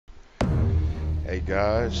Hey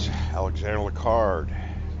guys, Alexander Licard,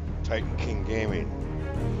 Titan King Gaming.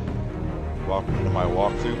 Welcome to my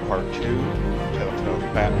walkthrough, part 2,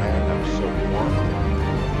 Telltales Batman, episode 1.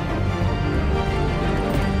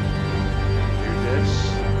 Do this.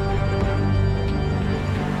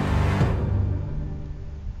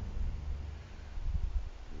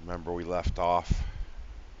 Remember we left off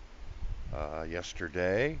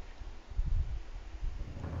yesterday.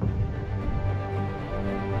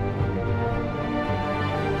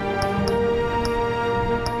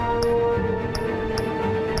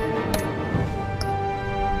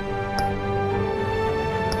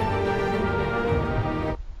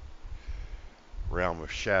 Realm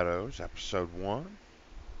of Shadows, episode 1.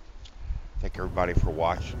 Thank everybody for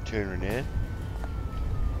watching, tuning in.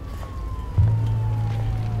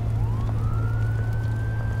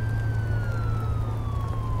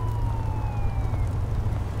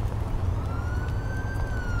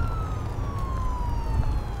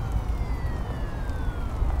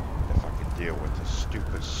 If I can deal with this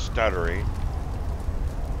stupid stuttering.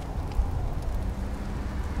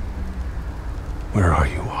 Where are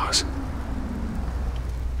you, Oz?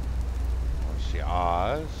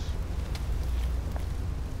 Oz.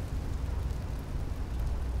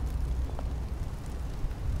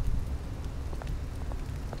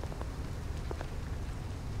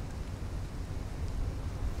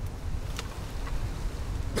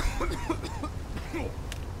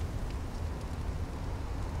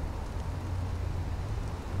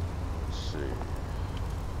 Let's see.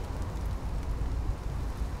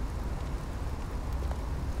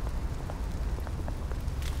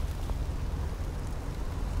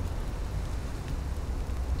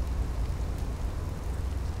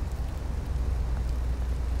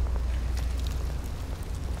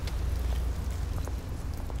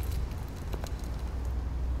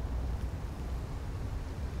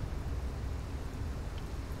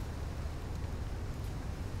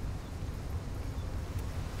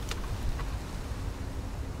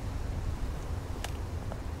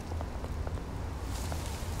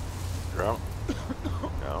 No.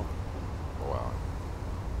 No. Oh, wow.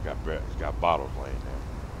 He's got bottles laying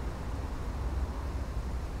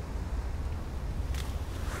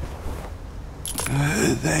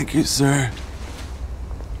there. Thank you, sir.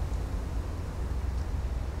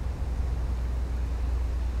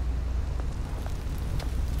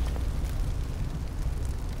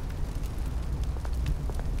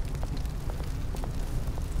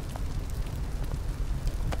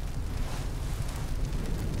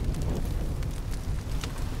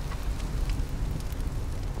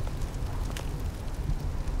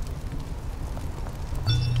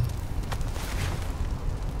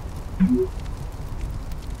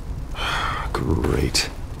 Great.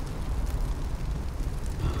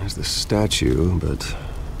 There's the statue, but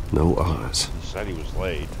no Oz. He said he was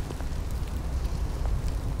late.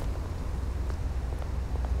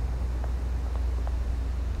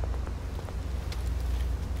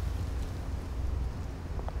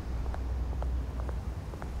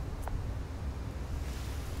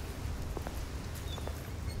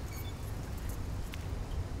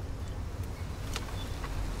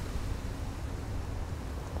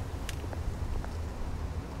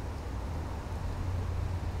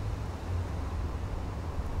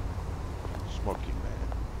 Smoking man.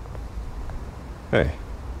 Hey.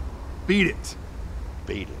 Beat it.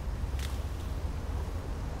 Beat it.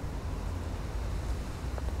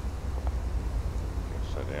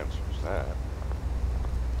 Guess that answers that.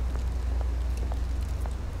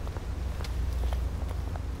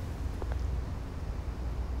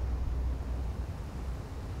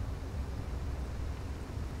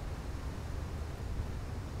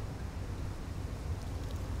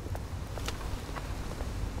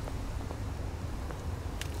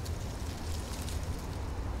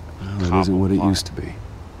 Well, it isn't what it used to be.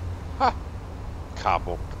 Ha!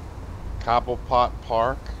 Cobblepot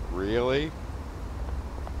Park? Really?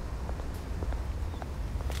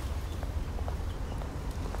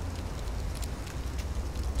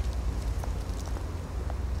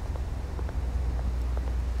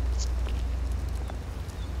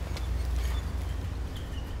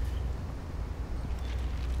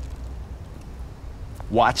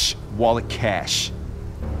 Watch wallet cash.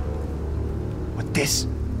 What this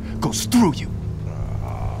goes through you.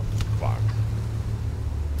 Oh, fuck.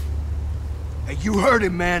 Hey, you heard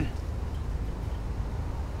him, man.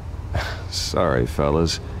 Sorry,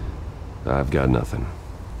 fellas. I've got nothing.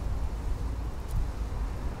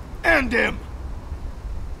 End him.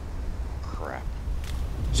 Crap.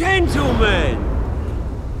 Gentlemen!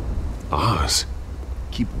 Oz.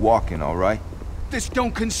 Keep walking, all right? This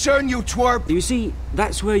don't concern you, twerp! You see,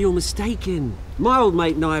 that's where you're mistaken. My old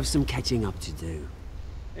mate and I have some catching up to do.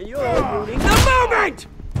 And you're ruining the moment!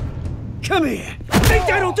 Come here! Think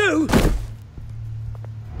that'll do?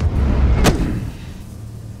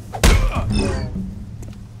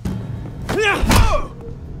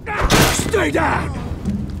 Stay down!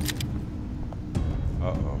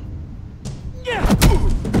 Uh-oh.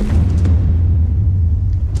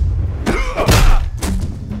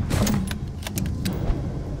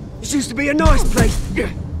 This used to be a nice place.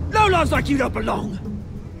 Lowlifes like you don't belong.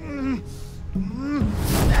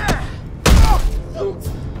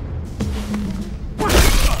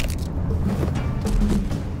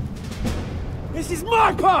 This is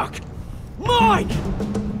my park! Mine!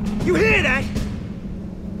 You hear that?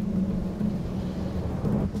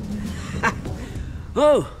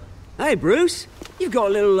 Oh, hey Bruce. You've got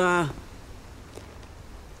a little,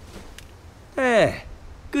 There.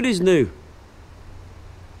 Good as new.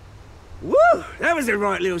 Woo! That was a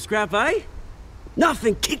right little scrap, eh?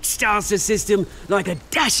 Nothing kickstarts the system like a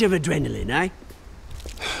dash of adrenaline, eh?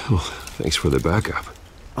 Well, thanks for the backup.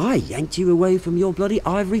 I yanked you away from your bloody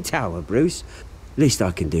ivory tower, Bruce. Least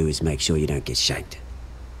I can do is make sure you don't get shanked.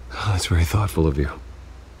 Oh, that's very thoughtful of you.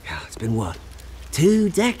 It's been what? 2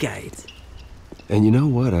 decades? And you know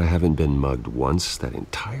what? I haven't been mugged once that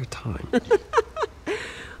entire time.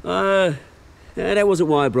 That wasn't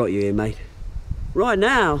why I brought you here, mate. Right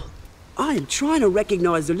now, I am trying to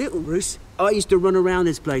recognize the little Bruce I used to run around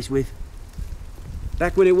this place with.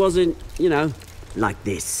 Back when it wasn't, you know, like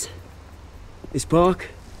this. This park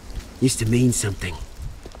used to mean something.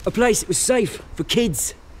 A place that was safe for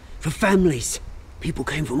kids, for families. People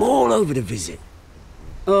came from all over to visit.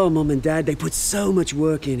 Oh, Mum and Dad, they put so much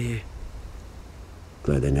work in here.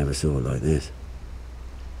 Glad they never saw it like this.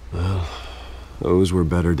 Well, those were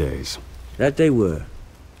better days. That they were.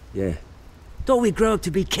 Yeah. Thought we'd grow up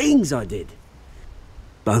to be kings, I did.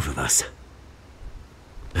 Both of us.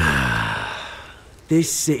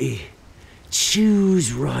 This city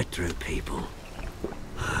chews right through people.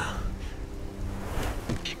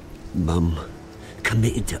 Mum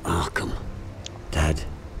committed to Arkham. Dad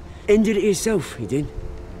ended it himself, he did.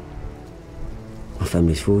 My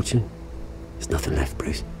family's fortune. There's nothing left,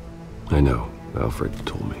 Bruce. I know. Alfred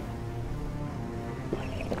told me.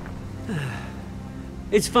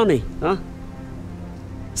 It's funny, huh?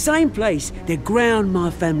 Same place that ground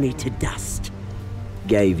my family to dust.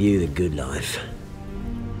 Gave you the good life.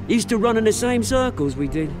 Used to run in the same circles we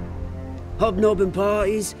did. Hobnobbing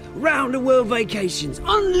parties, round-the-world vacations,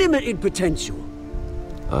 unlimited potential.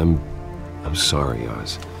 I'm sorry,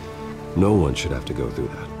 Oz. No one should have to go through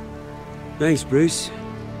that. Thanks, Bruce.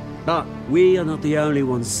 But we are not the only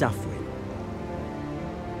ones suffering.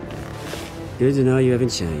 Good to know you haven't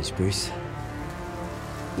changed, Bruce.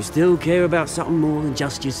 You still care about something more than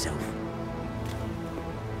just yourself.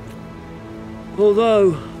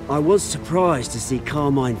 Although, I was surprised to see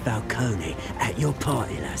Carmine Falcone at your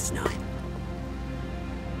party last night.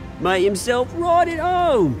 Made himself right at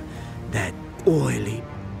home. That oily...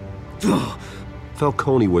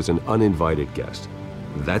 Falcone was an uninvited guest.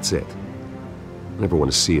 That's it. I never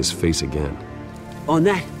want to see his face again. On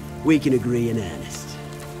that, we can agree in earnest.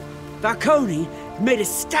 Falcone made a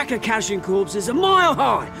stack of cash and corpses a mile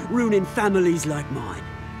high, ruining families like mine.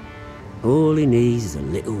 All he needs is a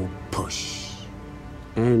little push.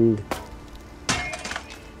 And...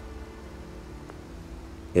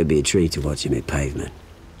 it'd be a treat to watch him hit pavement.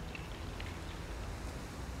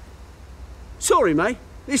 Sorry, mate.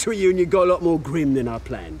 This reunion got a lot more grim than I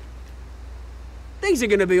planned. Things are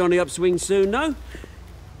gonna be on the upswing soon, though.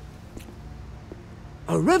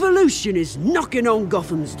 A revolution is knocking on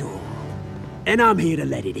Gotham's door. And I'm here to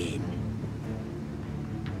let it in.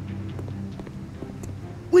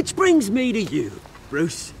 Which brings me to you,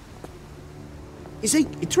 Bruce. You see,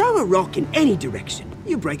 you throw a rock in any direction,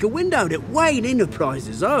 you break a window that Wayne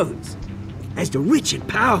Enterprises owns. As the rich and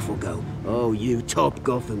powerful go, oh, you top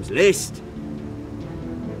Gotham's list.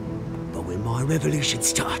 But when my revolution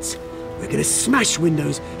starts, we're gonna smash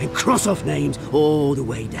windows and cross off names all the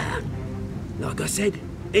way down. Like I said,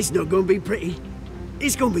 it's not gonna be pretty.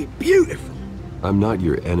 It's gonna be beautiful. I'm not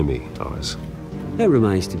your enemy, Oz. That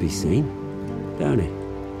remains to be seen, don't it?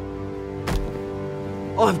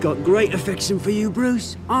 I've got great affection for you,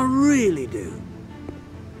 Bruce. I really do.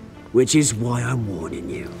 Which is why I'm warning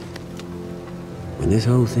you. When this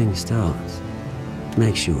whole thing starts,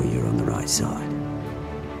 make sure you're on the right side.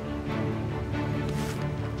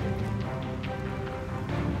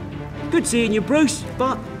 Good seeing you, Bruce,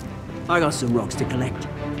 but I got some rocks to collect.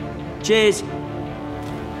 Cheers.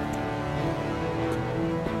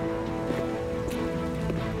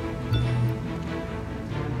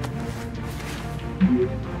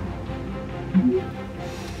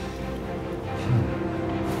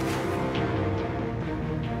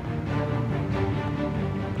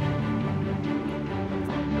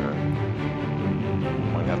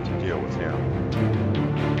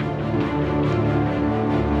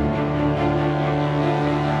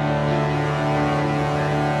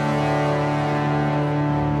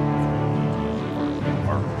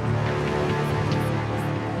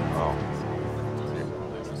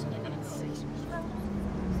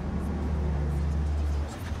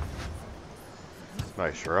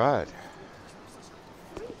 Nice ride.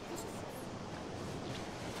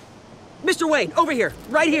 Mr. Wayne, over here,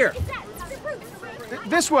 right here.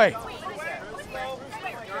 This way.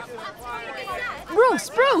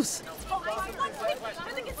 Bruce!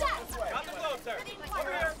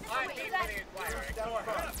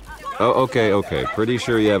 Oh, okay. Pretty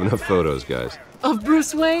sure you have enough photos, guys. Of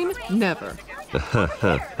Bruce Wayne? Never.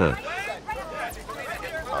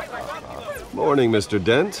 Morning, Mr.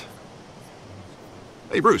 Dent.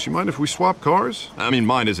 Hey, Bruce, you mind if we swap cars? I mean,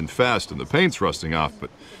 mine isn't fast and the paint's rusting off, but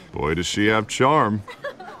boy, does she have charm.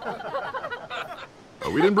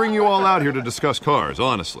 We didn't bring you all out here to discuss cars,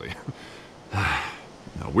 honestly.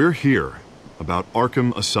 Now, we're here about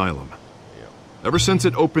Arkham Asylum. Ever since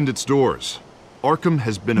it opened its doors, Arkham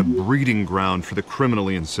has been a breeding ground for the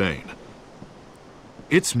criminally insane.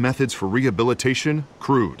 Its methods for rehabilitation,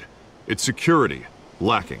 crude. Its security,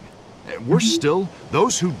 lacking. And worse still,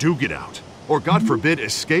 those who do get out, or God forbid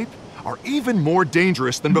escape, are even more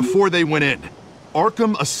dangerous than before they went in.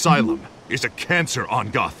 Arkham Asylum is a cancer on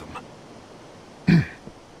Gotham.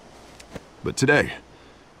 But today,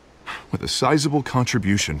 with a sizable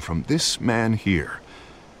contribution from this man here,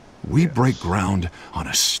 we break ground on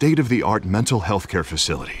a state-of-the-art mental health care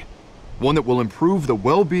facility. One that will improve the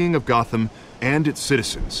well-being of Gotham and its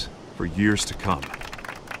citizens for years to come.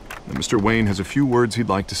 And Mr. Wayne has a few words he'd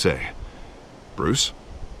like to say. Bruce?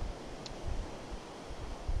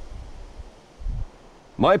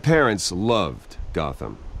 My parents loved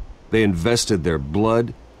Gotham. They invested their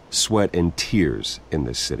blood, sweat, and tears in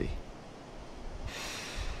this city.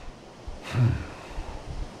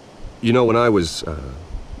 You know, when I was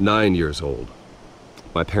 9 years old,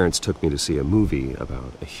 my parents took me to see a movie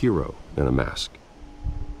about a hero in a mask.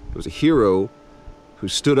 It was a hero who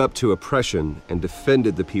stood up to oppression and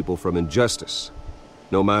defended the people from injustice,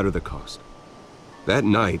 no matter the cost. That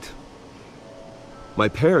night, my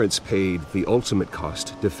parents paid the ultimate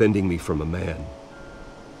cost defending me from a man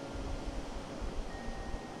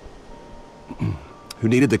who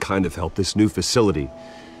needed the kind of help this new facility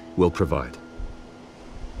will provide.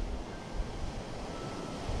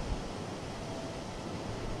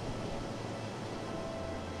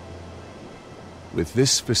 With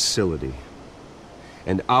this facility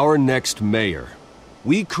and our next mayor,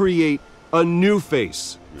 we create a new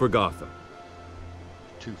face for Gotham.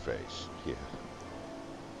 Two-Face, yeah.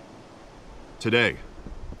 Today,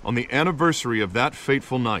 on the anniversary of that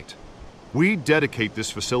fateful night, we dedicate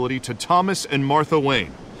this facility to Thomas and Martha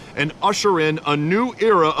Wayne and usher in a new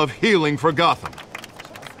era of healing for Gotham.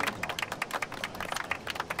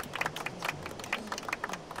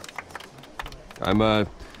 I'm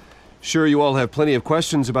sure you all have plenty of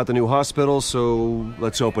questions about the new hospital, so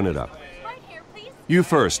let's open it up. You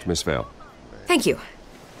first, Miss Vale. Thank you.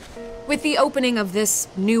 With the opening of this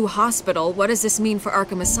new hospital, what does this mean for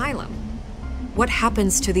Arkham Asylum? What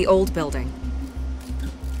happens to the old building?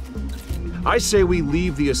 I say we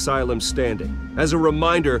leave the asylum standing as a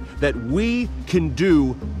reminder that we can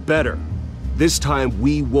do better. This time,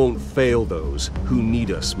 we won't fail those who need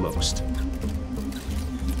us most.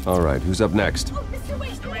 All right, who's up next?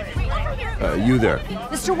 You there.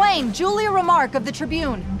 Mr. Wayne, Julia Remark of the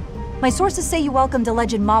Tribune. My sources say you welcomed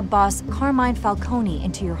alleged mob boss Carmine Falcone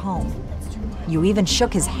into your home. You even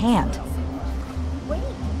shook his hand.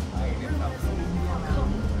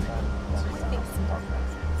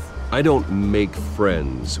 I don't make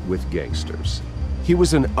friends with gangsters. He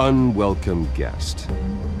was an unwelcome guest.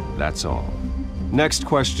 That's all. Next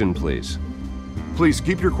question, please. Please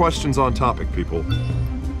keep your questions on topic, people.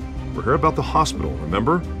 We're here about the hospital,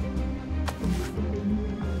 remember?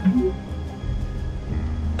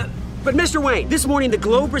 But Mr. Wayne, this morning the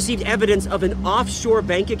Globe received evidence of an offshore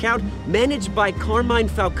bank account managed by Carmine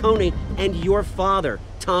Falcone and your father,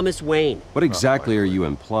 Thomas Wayne. What exactly are you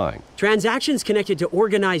implying? Transactions connected to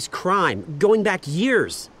organized crime going back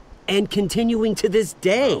years and continuing to this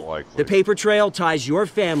day. Unlikely. The paper trail ties your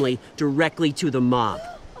family directly to the mob.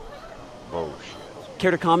 Oh, shit. Care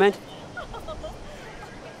to comment?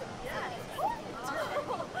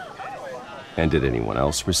 And did anyone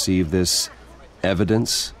else receive this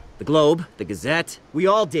evidence? The Globe, the Gazette, we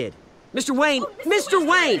all did. Mr. Wayne,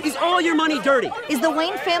 is all your money dirty? Is the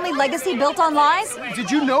Wayne family legacy built on lies?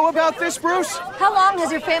 Did you know about this, Bruce? How long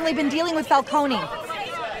has your family been dealing with Falcone?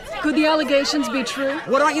 Could the allegations be true?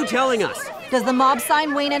 What aren't you telling us? Does the mob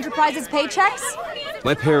sign Wayne Enterprises paychecks?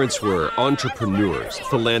 My parents were entrepreneurs,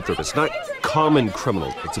 philanthropists, not common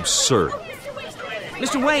criminals. It's absurd.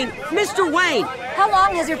 Mr. Wayne! How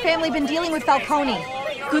long has your family been dealing with Falcone?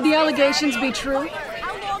 Could the allegations be true?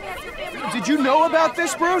 Did you know about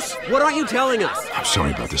this, Bruce? What aren't you telling us? I'm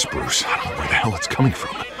sorry about this, Bruce. I don't know where the hell it's coming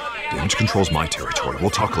from. Damage control's my territory. We'll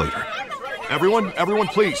talk later. Everyone,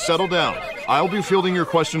 please settle down. I'll be fielding your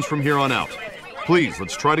questions from here on out. Please,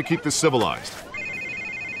 let's try to keep this civilized.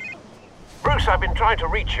 Bruce, I've been trying to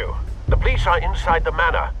reach you. The police are inside the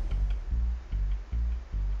manor.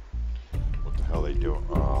 What the hell are they doing?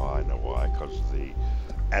 Oh, I know why. Because of the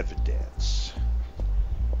evidence.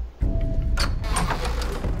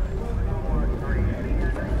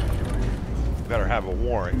 Better have a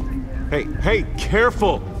warrant. Hey,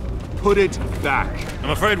 careful! Put it back. I'm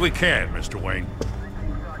afraid we can't, Mr. Wayne.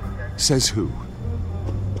 Says who?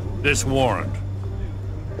 This warrant.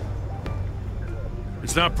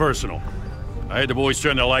 It's not personal. I had the boys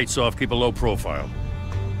turn the lights off, keep a low profile.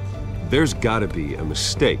 There's gotta be a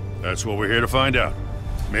mistake. That's what we're here to find out.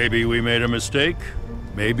 Maybe we made a mistake.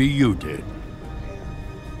 Maybe you did.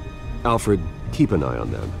 Alfred, keep an eye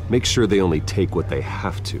on them. Make sure they only take what they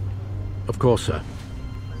have to. Of course, sir.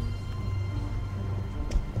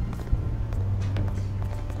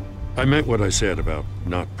 I meant what I said about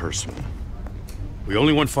not personal. We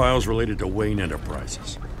only want files related to Wayne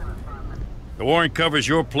Enterprises. The warrant covers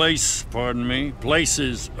your place, pardon me,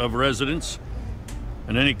 places of residence,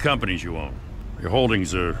 and any companies you own. Your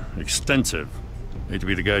holdings are extensive. Hate to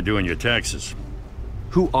be the guy doing your taxes.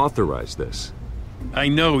 Who authorized this? I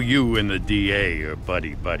know you and the DA are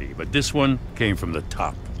buddy-buddy, but this one came from the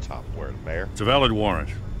top. Top where, the mayor? It's a valid warrant.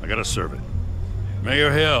 I gotta serve it.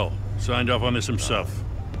 Mayor Hill signed off on this himself.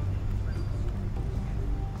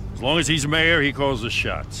 As long as he's mayor, he calls the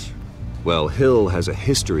shots. Well, Hill has a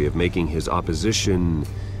history of making his opposition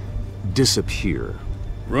disappear.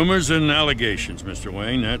 Rumors and allegations, Mr.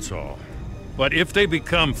 Wayne, that's all. But if they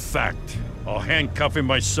become fact, I'll handcuff him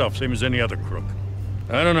myself, same as any other crook.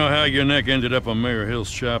 I don't know how your neck ended up on Mayor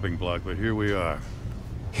Hill's chopping block, but here we are.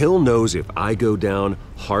 Hill knows if I go down,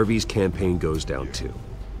 Harvey's campaign goes down too.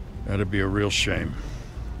 That'd be a real shame.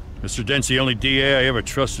 Mr. Dent's the only DA I ever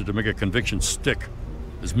trusted to make a conviction stick.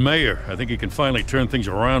 As mayor, I think he can finally turn things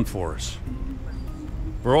around for us.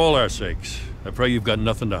 For all our sakes, I pray you've got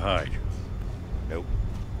nothing to hide. Nope.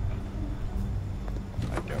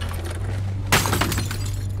 I don't.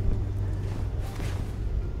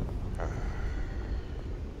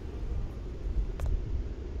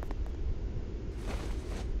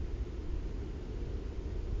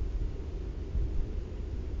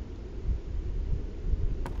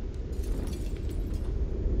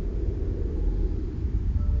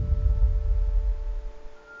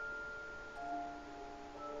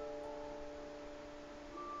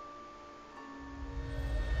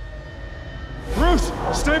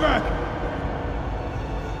 Stay back!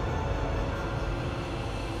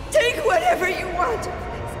 Take whatever you want.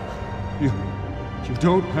 You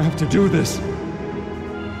don't have to do this.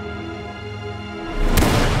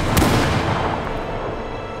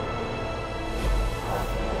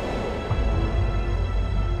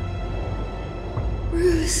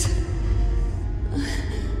 Bruce.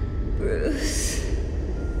 Bruce.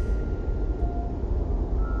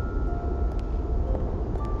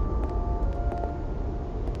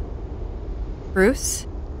 Bruce?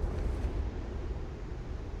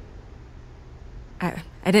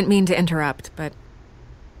 I didn't mean to interrupt, but...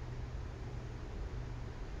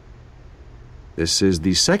 This is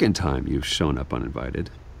the second time you've shown up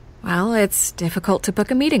uninvited. Well, it's difficult to book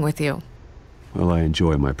a meeting with you. Well, I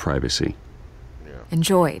enjoy my privacy. Yeah.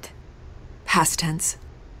 Enjoyed. Past tense.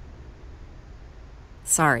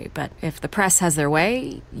 Sorry, but if the press has their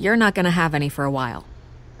way, you're not gonna have any for a while.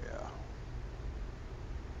 Yeah.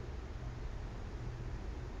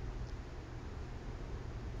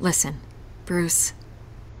 Listen, Bruce.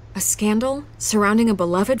 A scandal surrounding a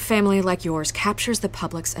beloved family like yours captures the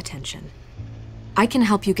public's attention. I can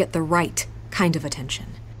help you get the right kind of attention.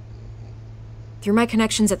 Through my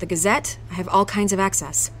connections at the Gazette, I have all kinds of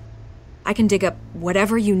access. I can dig up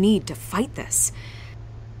whatever you need to fight this.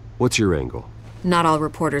 What's your angle? Not all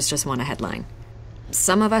reporters just want a headline.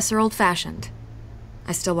 Some of us are old-fashioned.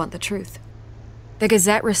 I still want the truth. The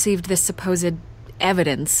Gazette received this supposed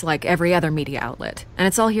evidence like every other media outlet, and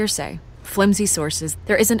it's all hearsay. Flimsy sources.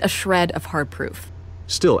 There isn't a shred of hard proof.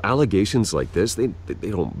 Still, allegations like this, they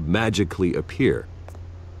don't magically appear.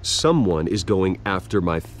 Someone is going after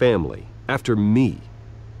my family, after me.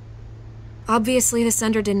 Obviously, the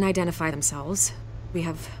sender didn't identify themselves. We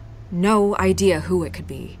have no idea who it could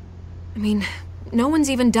be. I mean, no one's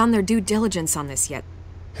even done their due diligence on this yet.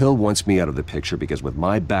 Hill wants me out of the picture because with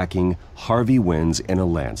my backing, Harvey wins in a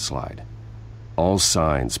landslide. All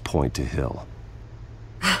signs point to Hill.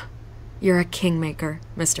 You're a kingmaker,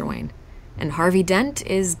 Mr. Wayne. And Harvey Dent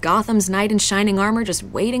is Gotham's knight in shining armor just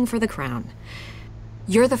waiting for the crown.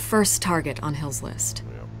 You're the first target on Hill's list.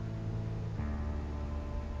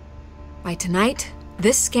 By tonight,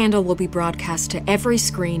 this scandal will be broadcast to every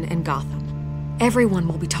screen in Gotham. Everyone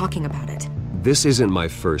will be talking about it. This isn't my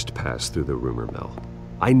first pass through the rumor mill.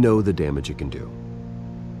 I know the damage it can do.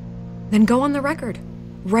 Then go on the record.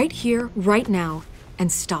 Right here, right now,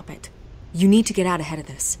 and stop it. You need to get out ahead of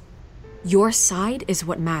this. Your side is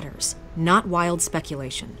what matters, not wild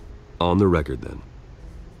speculation. On the record, then.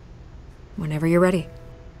 Whenever you're ready.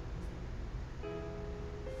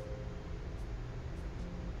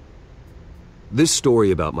 This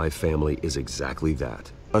story about my family is exactly that.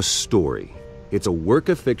 A story. It's a work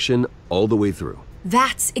of fiction all the way through.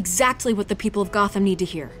 That's exactly what the people of Gotham need to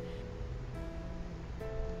hear.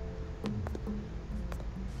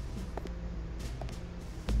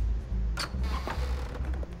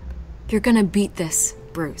 You're gonna beat this,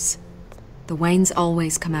 Bruce. The Waynes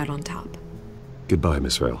always come out on top. Goodbye,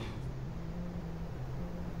 Miss Vale.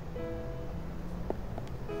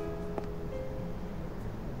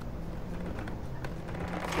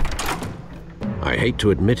 I hate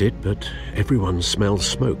to admit it, but everyone smells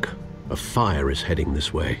smoke. A fire is heading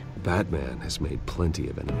this way. Batman has made plenty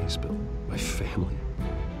of enemies, Bill. My family.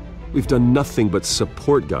 We've done nothing but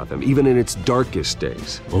support Gotham, even in its darkest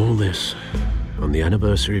days. All this on the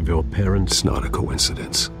anniversary of your parents'... It's not a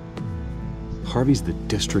coincidence. Harvey's the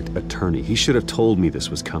district attorney. He should have told me this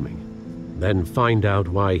was coming. Then find out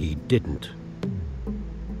why he didn't.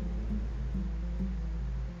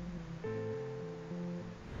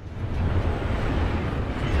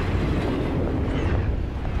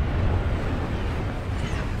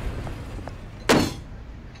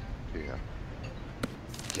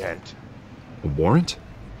 Dent. A warrant?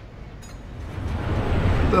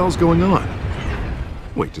 What the hell's going on?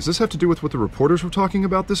 Wait, does this have to do with what the reporters were talking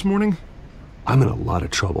about this morning? I'm in a lot of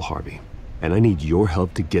trouble, Harvey, and I need your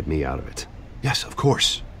help to get me out of it. Yes, of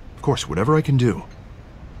course. Of course, whatever I can do.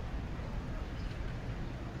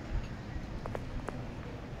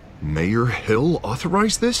 Mayor Hill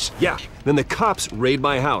authorized this? Yeah, then the cops raid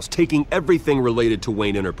my house, taking everything related to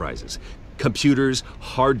Wayne Enterprises. Computers,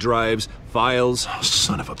 hard drives, files. Oh,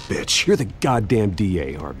 son of a bitch. You're the goddamn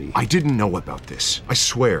DA, Harvey. I didn't know about this. I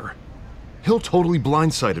swear. Hill totally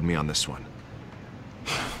blindsided me on this one.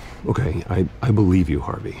 Okay, I believe you,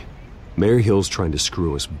 Harvey. Mayor Hill's trying to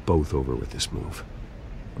screw us both over with this move.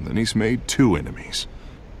 And then he's made 2 enemies.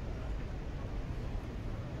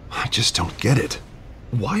 I just don't get it.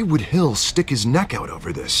 Why would Hill stick his neck out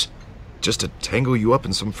over this? Just to tangle you up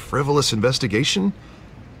in some frivolous investigation?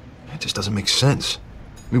 It just doesn't make sense.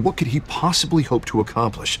 I mean, what could he possibly hope to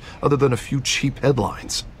accomplish other than a few cheap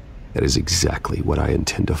headlines? That is exactly what I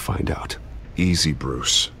intend to find out. Easy,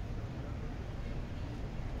 Bruce.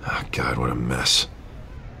 Oh, God, what a mess.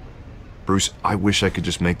 Bruce, I wish I could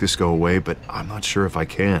just make this go away, but I'm not sure if I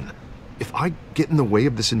can. If I get in the way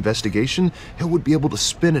of this investigation, Hill would be able to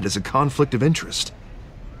spin it as a conflict of interest.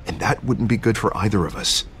 And that wouldn't be good for either of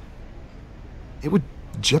us. It would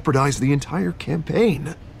jeopardize the entire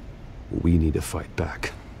campaign. We need to fight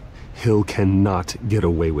back. Hill cannot get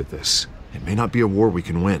away with this. It may not be a war we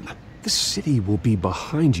can win. The city will be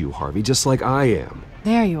behind you, Harvey, just like I am.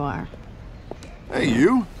 There you are. Hey,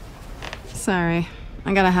 you? Sorry.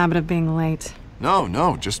 I got a habit of being late.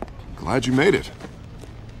 No, just glad you made it.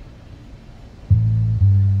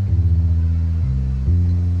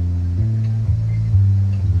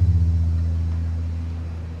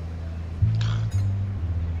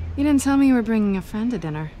 You didn't tell me you were bringing a friend to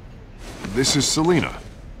dinner. This is Selina.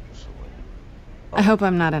 I hope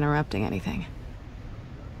I'm not interrupting anything.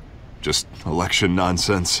 Just election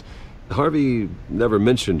nonsense. Harvey never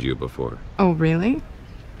mentioned you before. Oh, really?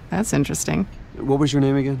 That's interesting. What was your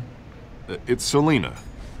name again? It's Selina.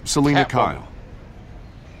 Selina Kyle.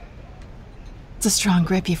 It's a strong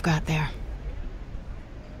grip you've got there.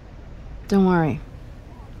 Don't worry.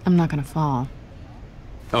 I'm not gonna fall.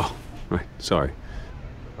 Oh, right. Sorry.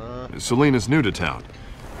 Selina's new to town.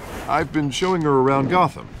 I've been showing her around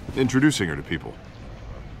Gotham, introducing her to people.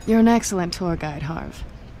 You're an excellent tour guide, Harv.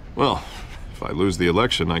 Well, if I lose the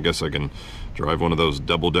election, I guess I can drive one of those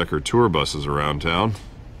double-decker tour buses around town.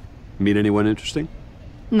 Meet anyone interesting?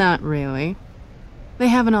 Not really. They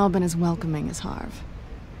haven't all been as welcoming as Harv.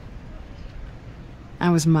 I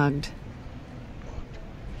was mugged.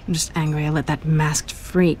 I'm just angry I let that masked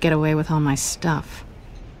freak get away with all my stuff.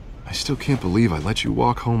 I still can't believe I let you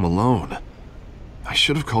walk home alone. I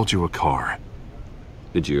should have called you a car.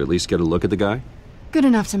 Did you at least get a look at the guy? Good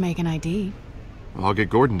enough to make an ID. I'll get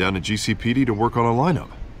Gordon down to GCPD to work on a lineup.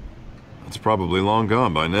 It's probably long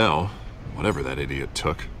gone by now, whatever that idiot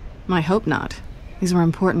took. I hope not. These were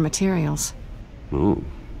important materials. Ooh,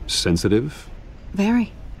 sensitive?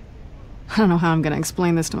 Very. I don't know how I'm gonna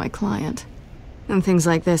explain this to my client. When things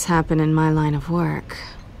like this happen in my line of work,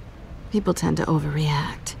 people tend to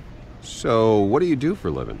overreact. So, what do you do for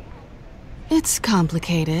a living? It's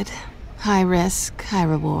complicated. High risk, high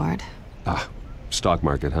reward. Ah, stock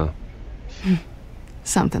market, huh?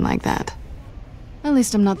 Something like that. At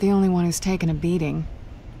least I'm not the only one who's taken a beating.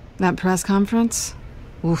 That press conference?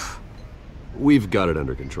 Oof. We've got it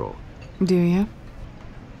under control. Do you?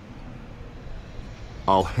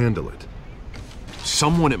 I'll handle it.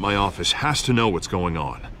 Someone at my office has to know what's going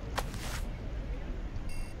on.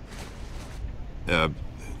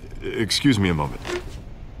 Excuse me a moment.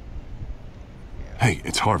 Hey,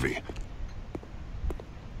 it's Harvey.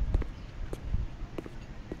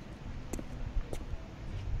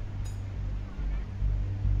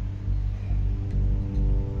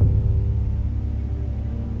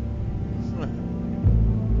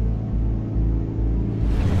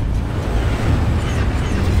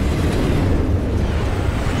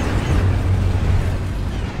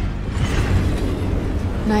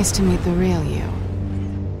 Nice to meet the real you.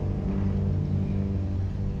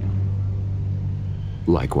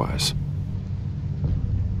 Likewise.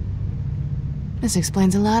 This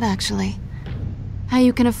explains a lot, actually. How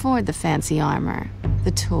you can afford the fancy armor, the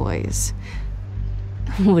toys.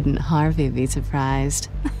 Wouldn't Harvey be surprised?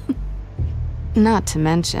 Not to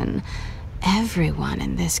mention, everyone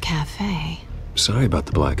in this cafe. Sorry about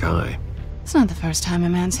the black eye. It's not the first time a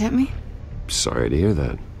man's hit me. Sorry to hear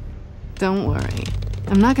that. Don't worry.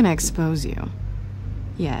 I'm not gonna expose you.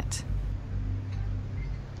 Yet.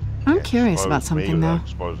 I'm curious about something, though.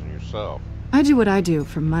 Exposing yourself. I do what I do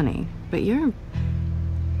for money, but you're...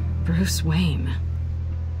 Bruce Wayne.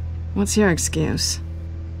 What's your excuse?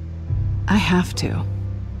 I have to.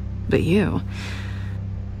 But you...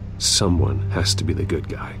 Someone has to be the good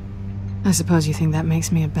guy. I suppose you think that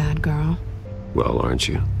makes me a bad girl? Well, aren't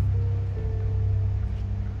you?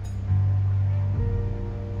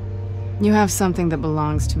 You have something that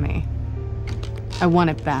belongs to me. I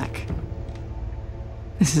want it back.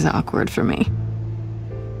 This is awkward for me.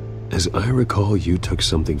 As I recall, you took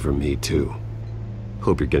something from me, too.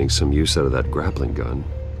 Hope you're getting some use out of that grappling gun.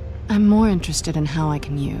 I'm more interested in how I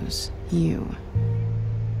can use you.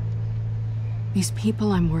 These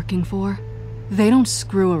people I'm working for, they don't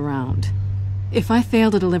screw around. If I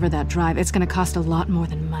fail to deliver that drive, it's gonna cost a lot more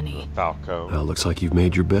than money. Falco. Well, looks like you've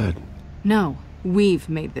made your bed. No, we've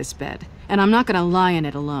made this bed, and I'm not gonna lie in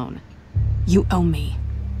it alone. You owe me.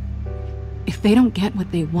 If they don't get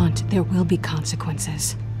what they want, there will be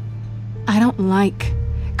consequences. I don't like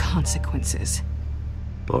consequences.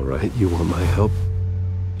 All right, you want my help?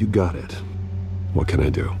 You got it. What can I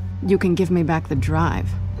do? You can give me back the drive.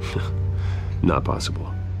 Not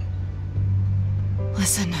possible.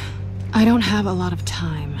 Listen, I don't have a lot of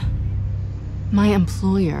time. My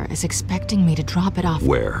employer is expecting me to drop it off.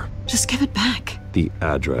 Where? Just give it back. The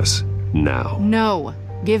address, now. No,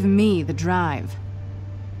 give me the drive.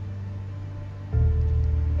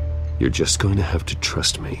 You're just going to have to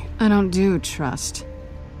trust me. I don't do trust.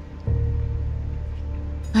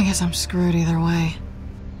 I guess I'm screwed either way.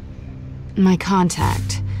 My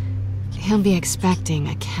contact, he'll be expecting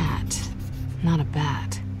a cat, not a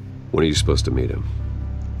bat. When are you supposed to meet him?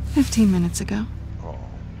 15 minutes ago. Oh.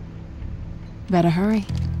 Better hurry.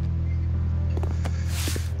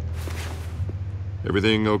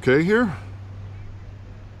 Everything okay here?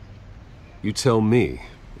 You tell me.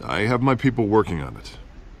 I have my people working on it.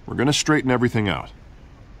 We're gonna straighten everything out.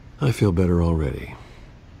 I feel better already.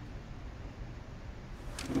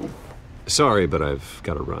 Sorry, but I've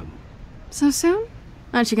got to run. So soon?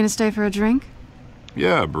 Aren't you gonna stay for a drink?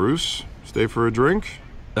 Yeah, Bruce. Stay for a drink?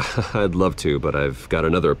 I'd love to, but I've got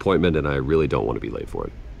another appointment and I really don't want to be late for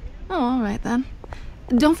it. Oh, all right then.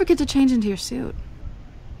 Don't forget to change into your suit.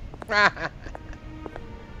 Alfred.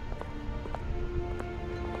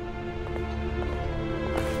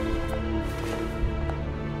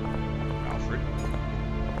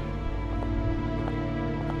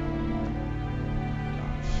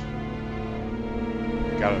 Gosh.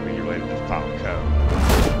 Gotta be related to Falco.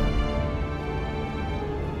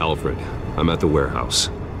 Alfred, I'm at the warehouse.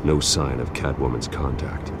 No sign of Catwoman's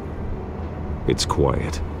contact. It's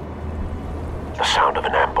quiet. The sound of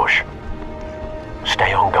an ambush.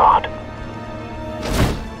 Stay on guard.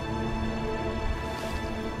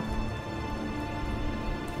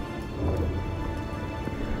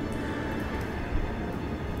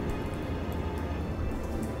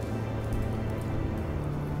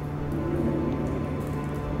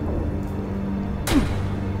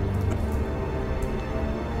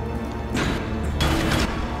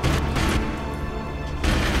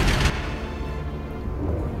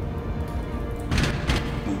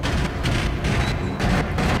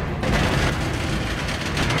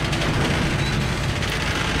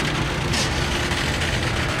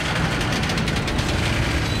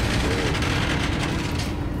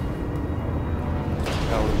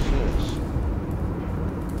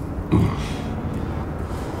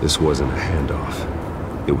 This wasn't a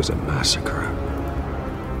handoff. It was a massacre.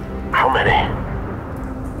 How many?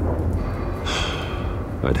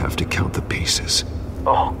 I'd have to count the pieces.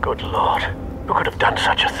 Oh, good lord. Who could have done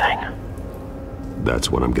such a thing? That's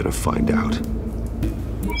what I'm gonna find out.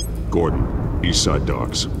 Gordon, East Side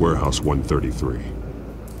Docks, Warehouse 133.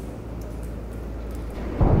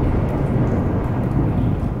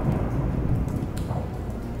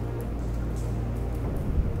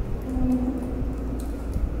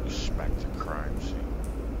 Inspect the crime scene.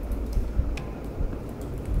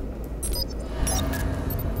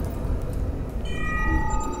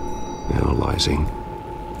 Analyzing.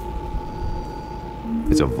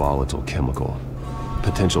 It's a volatile chemical.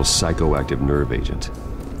 Potential psychoactive nerve agent.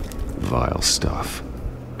 Vile stuff.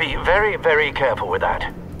 Be very, very careful with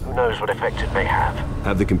that. Who knows what effect it may have.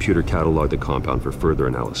 Have the computer catalog the compound for further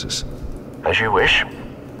analysis. As you wish.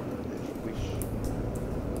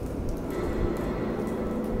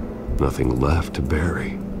 Nothing left to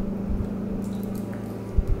bury.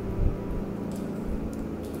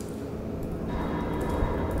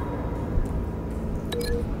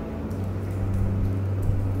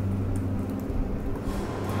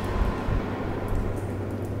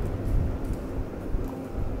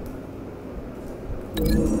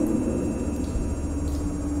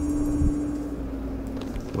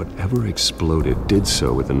 Whatever exploded did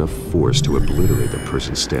so with enough force to obliterate the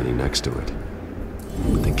person standing next to it.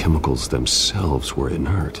 But the chemicals themselves were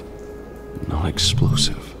inert, not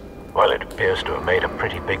explosive. Well, it appears to have made a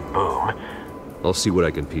pretty big boom. I'll see what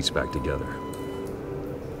I can piece back together.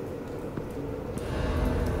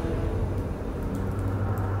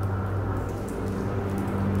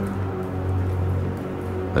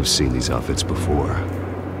 I've seen these outfits before.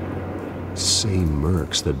 Same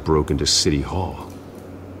mercs that broke into City Hall.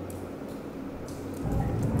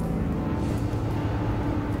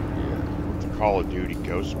 Call of Duty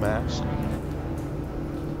ghost mask.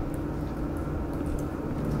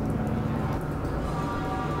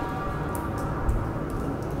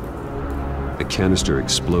 The canister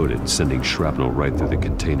exploded, sending shrapnel right through the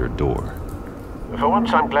container door. For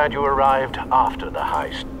once, I'm glad you arrived after the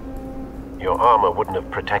heist. Your armor wouldn't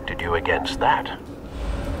have protected you against that.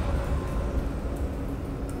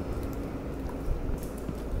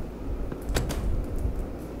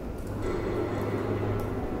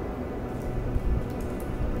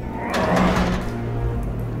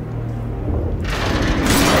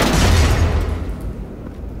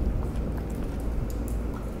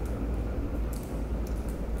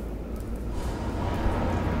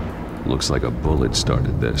 Looks like a bullet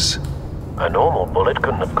started this. A normal bullet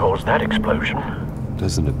couldn't have caused that explosion.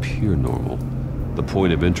 Doesn't appear normal. The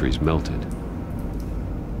point of entry's melted.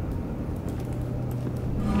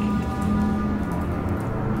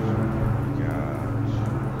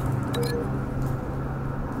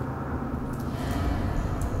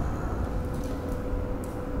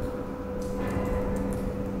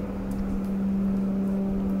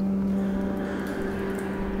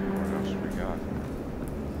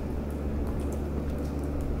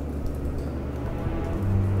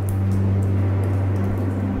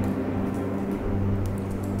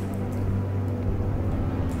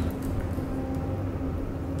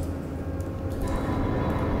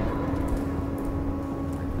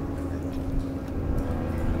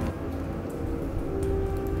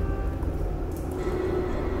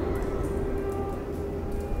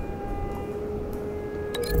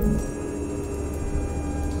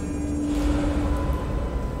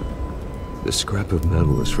 The scrap of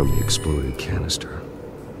metal is from the exploded canister.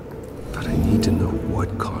 But I need to know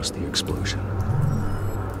what caused the explosion.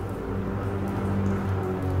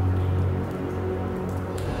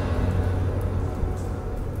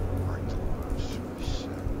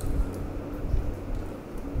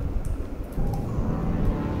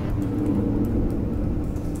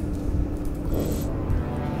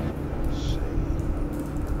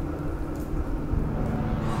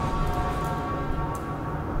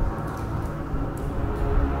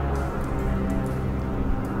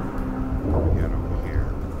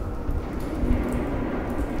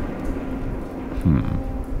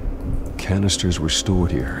 Canisters were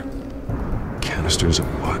stored here. Canisters of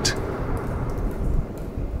what?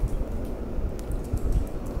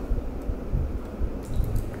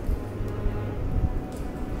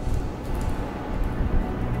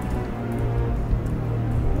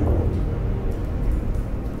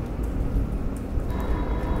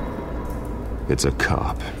 It's a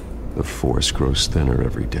cop. The force grows thinner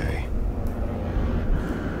every day.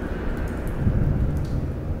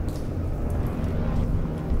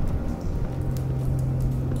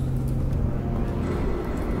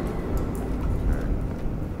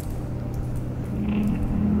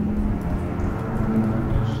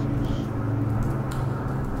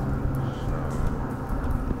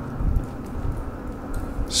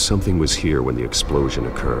 something was here when the explosion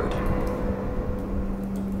occurred.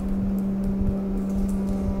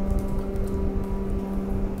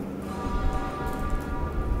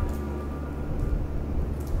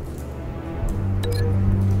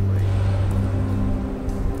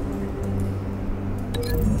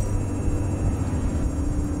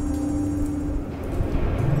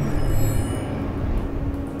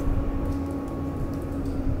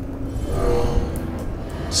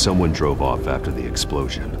 Someone drove off after the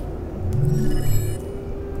explosion.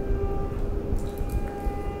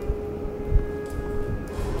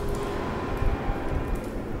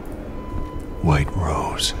 White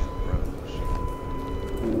Rose.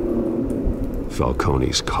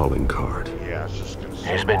 Falcone's calling card. Yeah, it's just gonna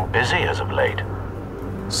He's been busy as of late.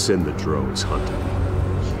 Send the drones hunting.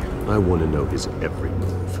 I want to know his every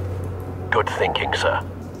move. Good thinking, sir.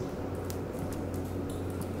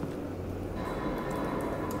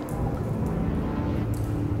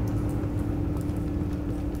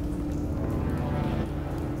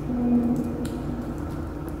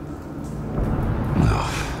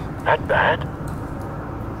 That bad?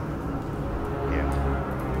 Yeah.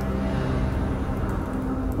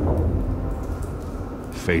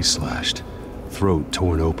 Face slashed, throat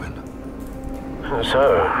torn open.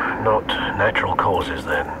 So, not natural causes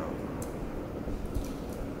then.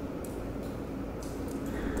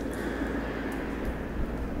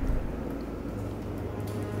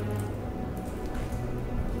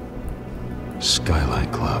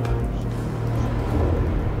 Skylight Club.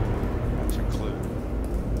 That's a clue.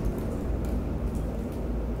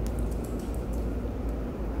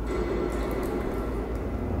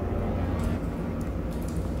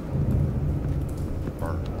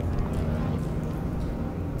 Burn.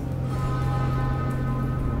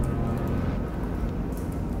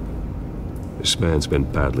 This man's been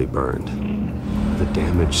badly burned. The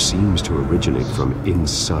damage seems to originate from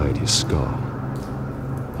inside his skull.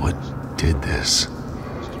 What did this?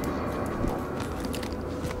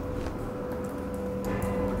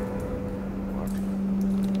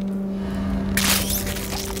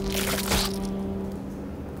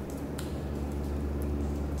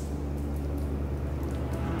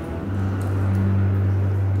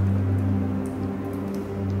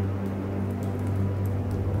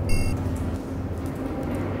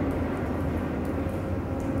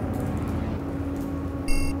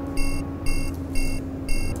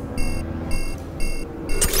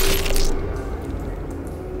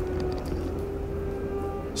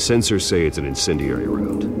 Sensors say it's an incendiary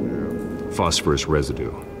round. Phosphorus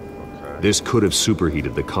residue. This could have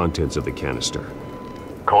superheated the contents of the canister.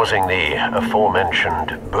 Causing the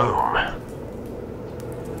aforementioned boom.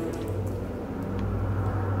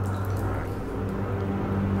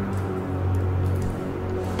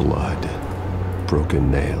 Blood.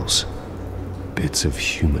 Broken nails. Bits of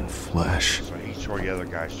human flesh. So he tore the other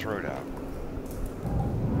guy's throat out.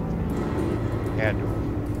 Had to.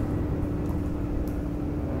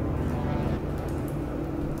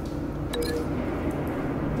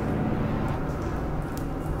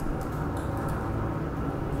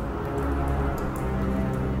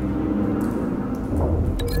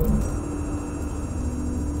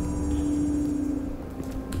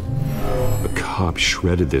 Cop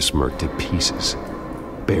shredded this merc to pieces,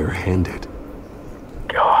 barehanded.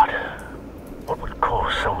 God, what would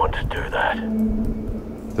cause someone to do that?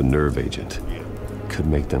 The nerve agent could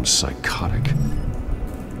make them psychotic.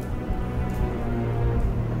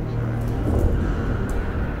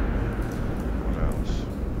 What else?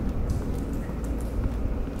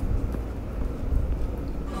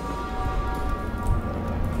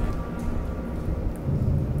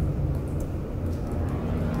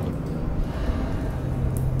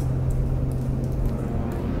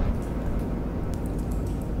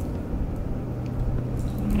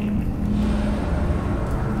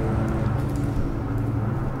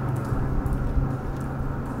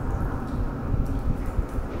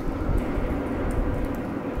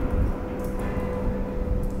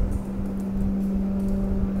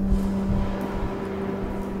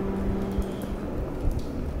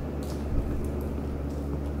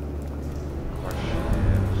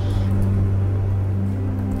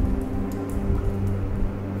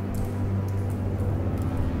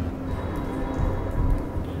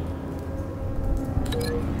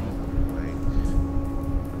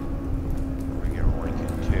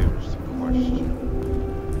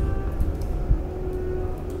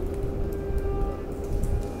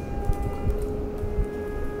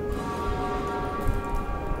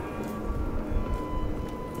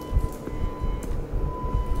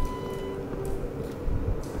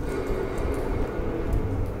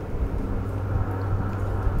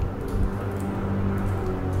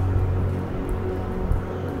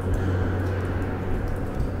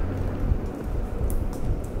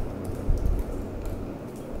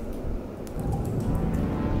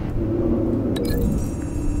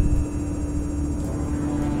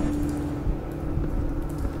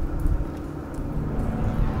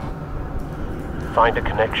 find a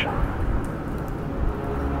connection.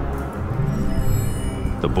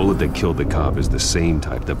 The bullet that killed the cop is the same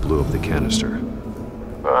type that blew up the canister.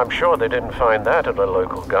 Well, I'm sure they didn't find that at a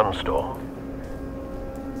local gun store.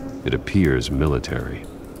 It appears military.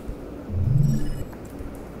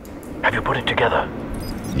 Have you put it together?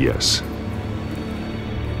 Yes.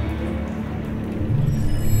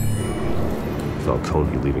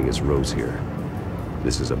 Falcone leaving his rose here.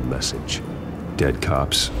 This is a message. Dead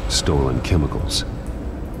cops, stolen chemicals.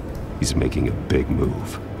 He's making a big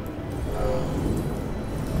move.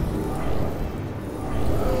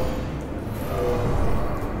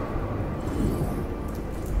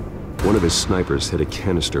 One of his snipers hit a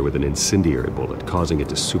canister with an incendiary bullet, causing it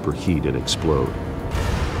to superheat and explode.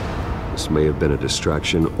 This may have been a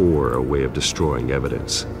distraction or a way of destroying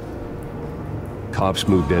evidence. Cops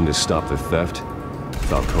moved in to stop the theft.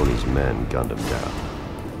 Falcone's men gunned him down.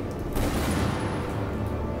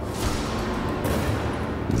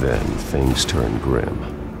 Then things turned grim.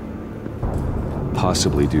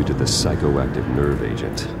 Possibly due to the psychoactive nerve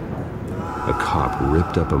agent. A cop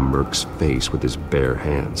ripped up a merc's face with his bare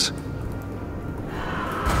hands.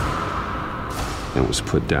 And was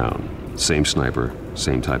put down. Same sniper,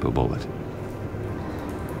 same type of bullet.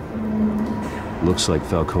 Looks like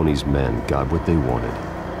Falcone's men got what they wanted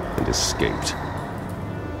and escaped.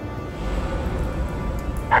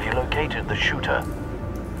 Have you located the shooter?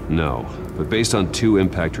 No, but based on two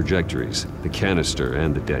impact trajectories, the canister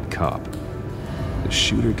and the dead cop, the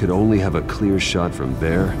shooter could only have a clear shot from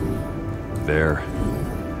there,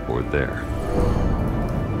 or there.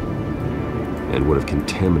 And would have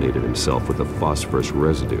contaminated himself with the phosphorus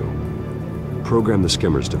residue. Program the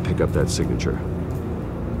skimmers to pick up that signature.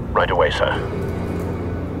 Right away, sir.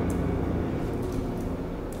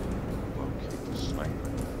 Locate the sniper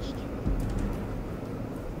list.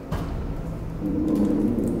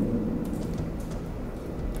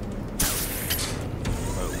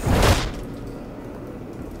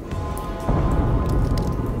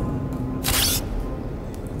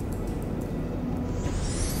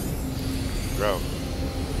 Go.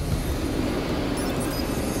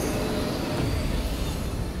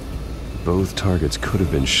 Both targets could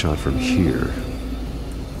have been shot from here,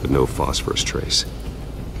 but no phosphorus trace.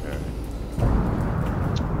 Okay.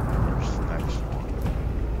 Where's the next one?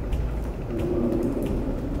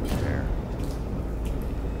 There.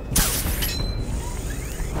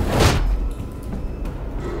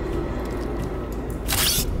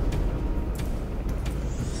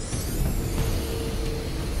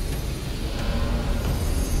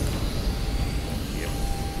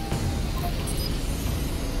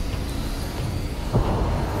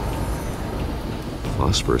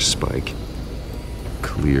 Phosphorus spike.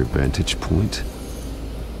 Clear vantage point.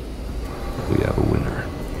 We have a winner.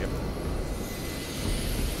 Yep.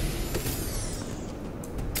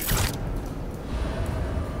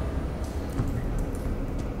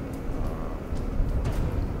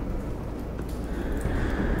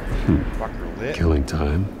 Fucker lit. Killing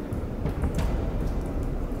time.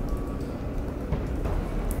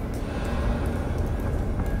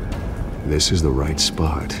 This is the right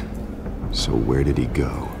spot. So where did he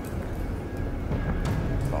go?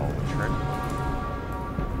 Follow the trend.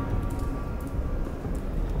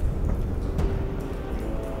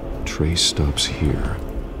 Trace stops here.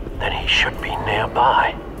 Then he should be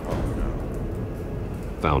nearby.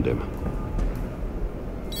 Found him.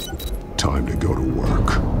 Time to go to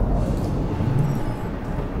work.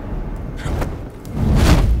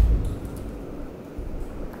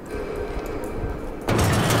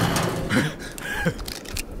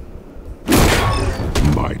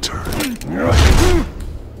 My turn.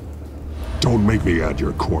 Don't make me add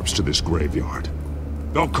your corpse to this graveyard.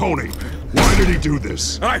 Falcone, why did he do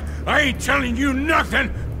this? I ain't telling you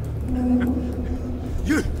nothing!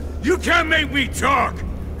 You can't make me talk!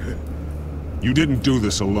 You didn't do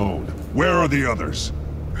this alone. Where are the others?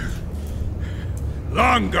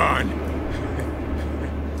 Long gone.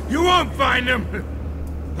 You won't find them!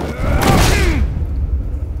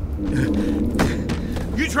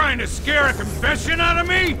 You trying to scare a confession out of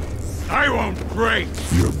me? I won't break!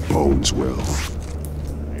 Your bones will.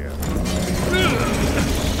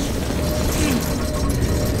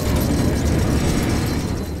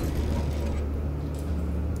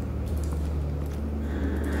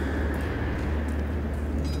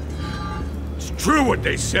 It's true what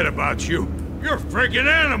they said about you. You're a freaking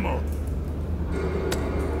animal!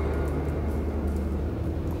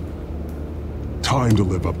 Time to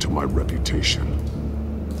live up to my reputation.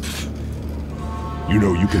 You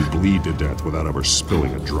know you can bleed to death without ever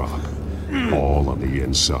spilling a drop. All on the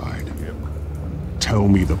inside. Tell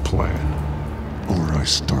me the plan, or I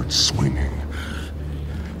start swinging.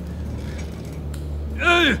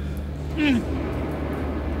 I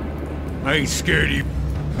ain't scared of you.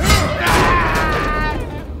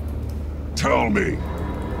 Tell me!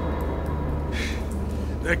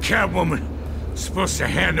 The Catwoman was supposed to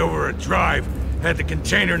hand over a drive, had the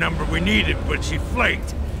container number we needed, but she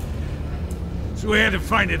flaked. So we had to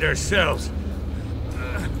find it ourselves.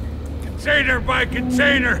 Container by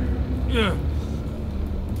container.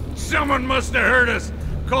 Someone must have heard us,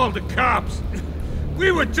 called the cops.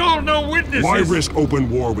 We were told no witnesses. Why risk open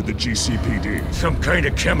war with the GCPD? Some kind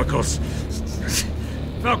of chemicals.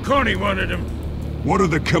 Falcone wanted them. What are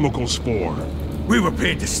the chemicals for? We were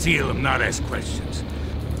paid to steal them, not ask questions.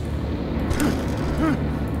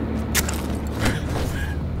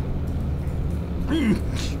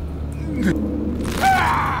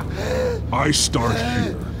 I start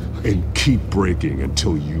here and keep breaking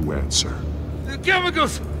until you answer. The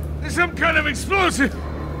chemicals! There's some kind of explosive!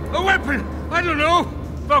 A weapon! I don't know!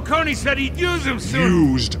 Falcone said he'd use them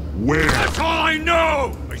soon! Used where? That's all I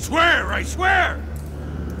know! I swear! I swear!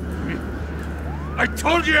 I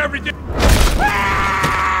told you everything!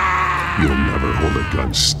 You'll never hold a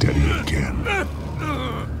gun steady again.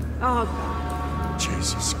 Oh,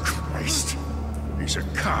 Jesus Christ. These are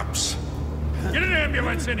cops. Get an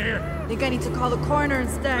ambulance in here! I think I need to call the coroner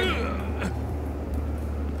instead.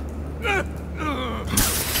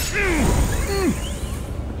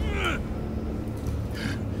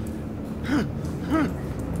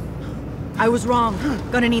 I was wrong.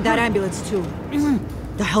 Gonna need that ambulance too.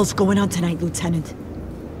 The hell's going on tonight, Lieutenant?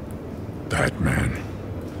 Batman.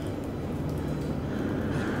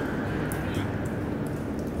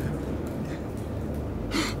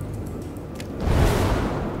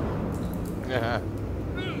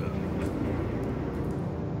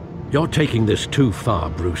 You're taking this too far,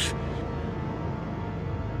 Bruce.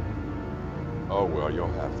 Oh, well, you'll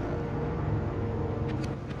have that.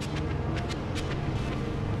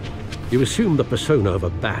 You assume the persona of a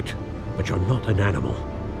bat, but you're not an animal.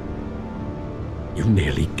 You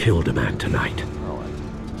nearly killed a man tonight. Oh,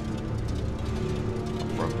 I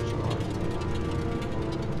broke his arm.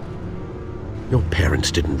 Your parents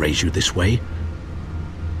didn't raise you this way.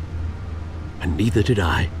 And neither did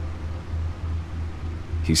I.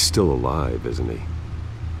 He's still alive, isn't he?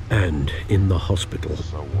 And in the hospital.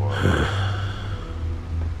 So what?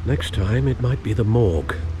 Next time, it might be the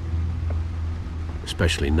morgue.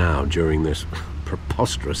 Especially now, during this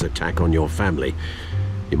preposterous attack on your family.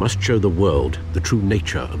 You must show the world the true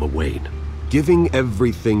nature of a Wayne. Giving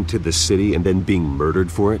everything to the city and then being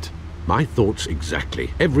murdered for it? My thoughts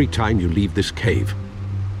exactly. Every time you leave this cave.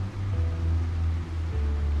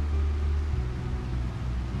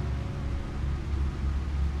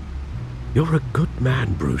 You're a good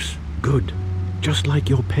man, Bruce. Good. Just like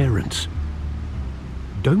your parents.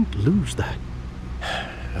 Don't lose that.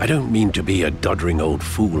 I don't mean to be a doddering old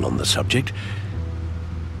fool on the subject.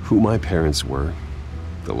 Who my parents were,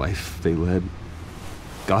 the life they led,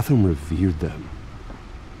 Gotham revered them.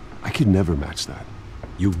 I could never match that.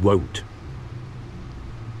 You won't.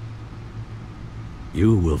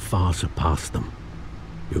 You will far surpass them.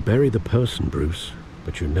 You bury the person, Bruce,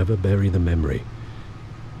 but you never bury the memory.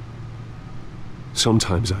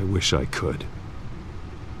 Sometimes I wish I could.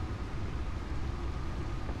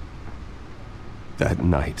 That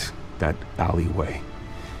night, that alleyway,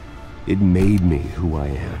 it made me who I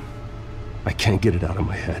am. I can't get it out of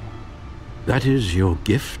my head. That is your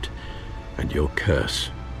gift and your curse.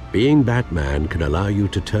 Being Batman can allow you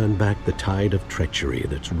to turn back the tide of treachery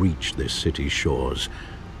that's reached this city's shores,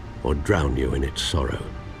 or drown you in its sorrow.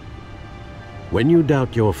 When you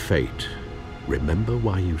doubt your fate, remember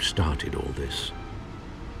why you started all this.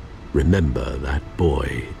 Remember that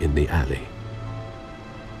boy in the alley.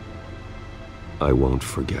 I won't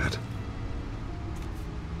forget.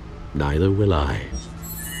 Neither will I.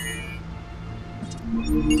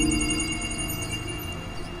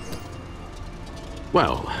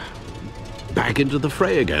 Well, back into the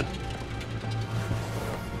fray again.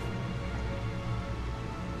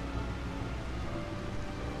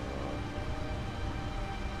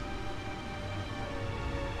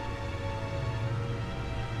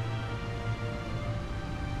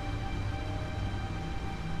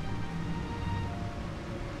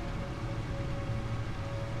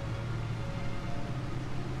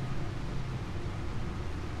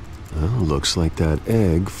 Well, looks like that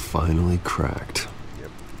egg finally cracked. Yep.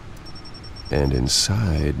 And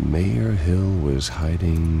inside, Mayor Hill was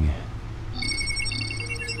hiding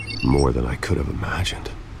more than I could have imagined.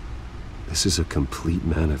 This is a complete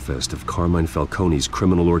manifest of Carmine Falcone's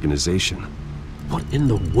criminal organization. What in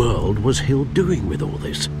the world was Hill doing with all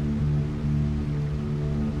this?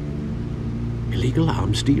 Illegal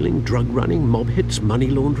arms dealing, drug running, mob hits, money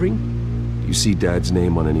laundering? Do you see Dad's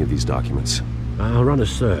name on any of these documents? I'll run a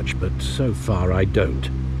search, but so far I don't.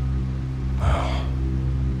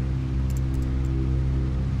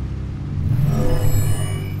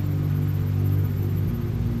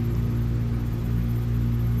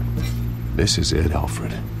 This is it,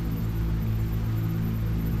 Alfred.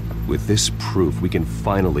 With this proof, we can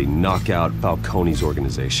finally knock out Falcone's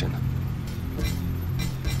organization.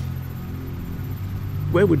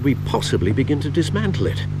 Where would we possibly begin to dismantle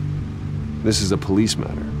it? This is a police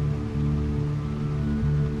matter.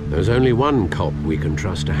 There's only one cop we can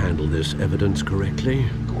trust to handle this evidence correctly.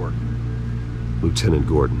 Gordon. Lieutenant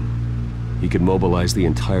Gordon. He could mobilize the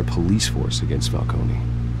entire police force against Falcone.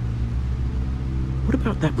 What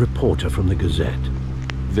about that reporter from the Gazette?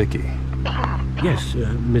 Vicky. Yes,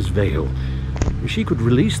 Miss Vale. She could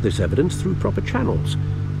release this evidence through proper channels.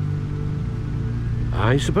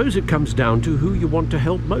 I suppose it comes down to who you want to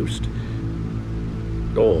help most.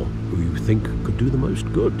 Or who you think could do the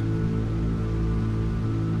most good.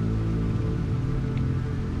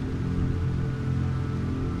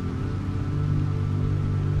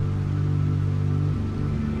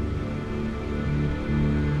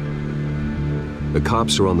 The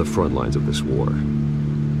cops are on the front lines of this war.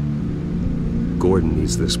 Gordon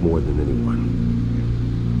needs this more than anyone.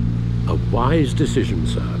 A wise decision,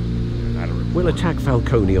 sir. We'll attack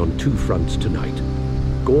Falcone on two fronts tonight.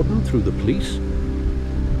 Gordon through the police,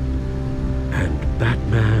 and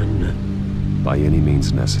Batman... by any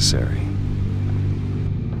means necessary.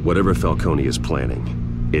 Whatever Falcone is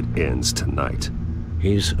planning, it ends tonight.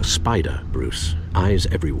 He's a spider, Bruce. Eyes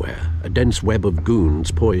everywhere. A dense web of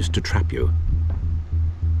goons poised to trap you.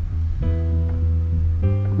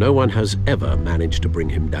 No one has ever managed to bring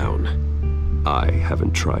him down. I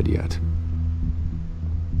haven't tried yet.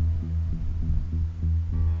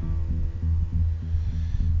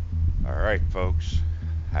 All right, folks.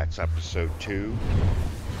 That's episode 2.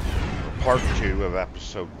 Part 2 of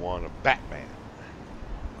episode 1 of Batman.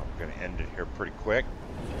 I'm going to end it here pretty quick.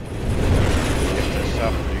 Get this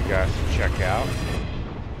up for you guys to check out.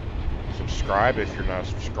 Subscribe if you're not a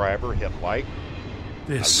subscriber. Hit like.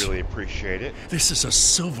 I really appreciate it. This is a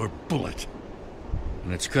silver bullet.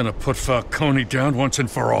 And it's gonna put Falcone down once and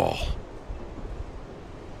for all.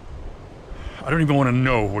 I don't even want to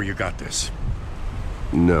know where you got this.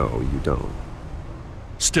 No, you don't.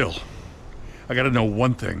 Still, I gotta know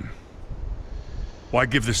one thing. Why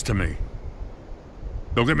give this to me?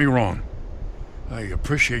 Don't get me wrong. I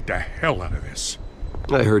appreciate the hell out of this.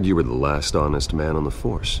 I heard you were the last honest man on the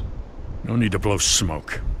force. No need to blow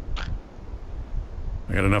smoke.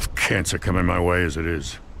 I got enough cancer coming my way as it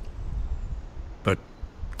is. But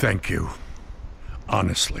thank you.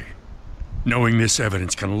 Honestly. Knowing this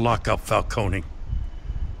evidence can lock up Falcone.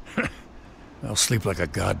 I'll sleep like a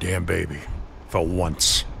goddamn baby. For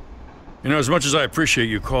once. You know, as much as I appreciate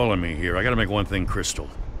you calling me here, I gotta make one thing crystal.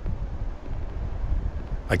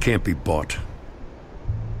 I can't be bought.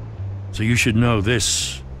 So you should know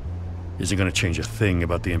this isn't gonna change a thing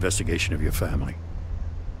about the investigation of your family.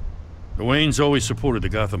 The Waynes always supported the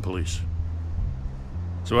Gotham police.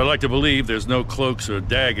 So I like to believe there's no cloaks or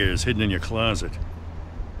daggers hidden in your closet.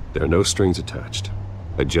 There are no strings attached.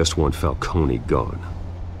 I just want Falcone gone.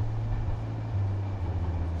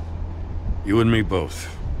 You and me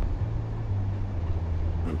both.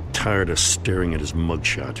 I'm tired of staring at his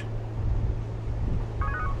mugshot.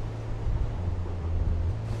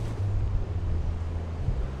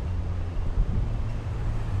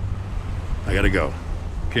 I gotta go.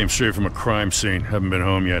 Came straight from a crime scene. Haven't been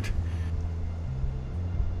home yet.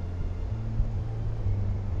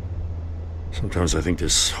 Sometimes I think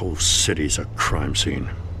this whole city's a crime scene.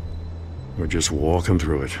 We're just walking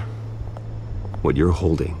through it. What you're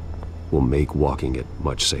holding will make walking it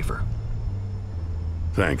much safer.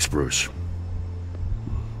 Thanks, Bruce.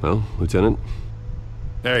 Well, Lieutenant?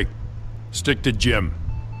 Hey, stick to Jim.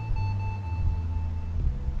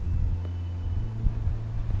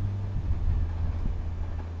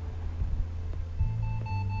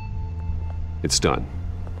 It's done.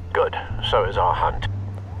 Good. So is our hunt.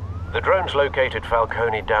 The drone's located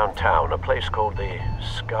Falcone downtown, a place called the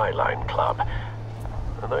Skyline Club.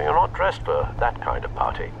 Though you're not dressed for that kind of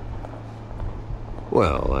party.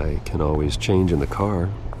 Well, I can always change in the car.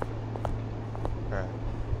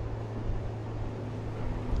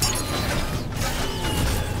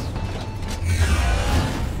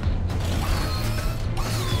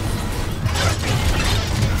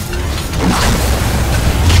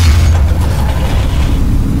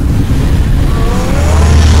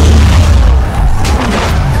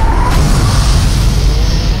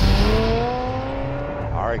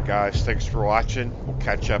 Alright guys, thanks for watching. We'll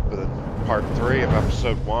catch up with part 3 of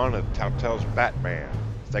episode 1 of Telltales Batman.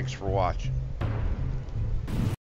 Thanks for watching.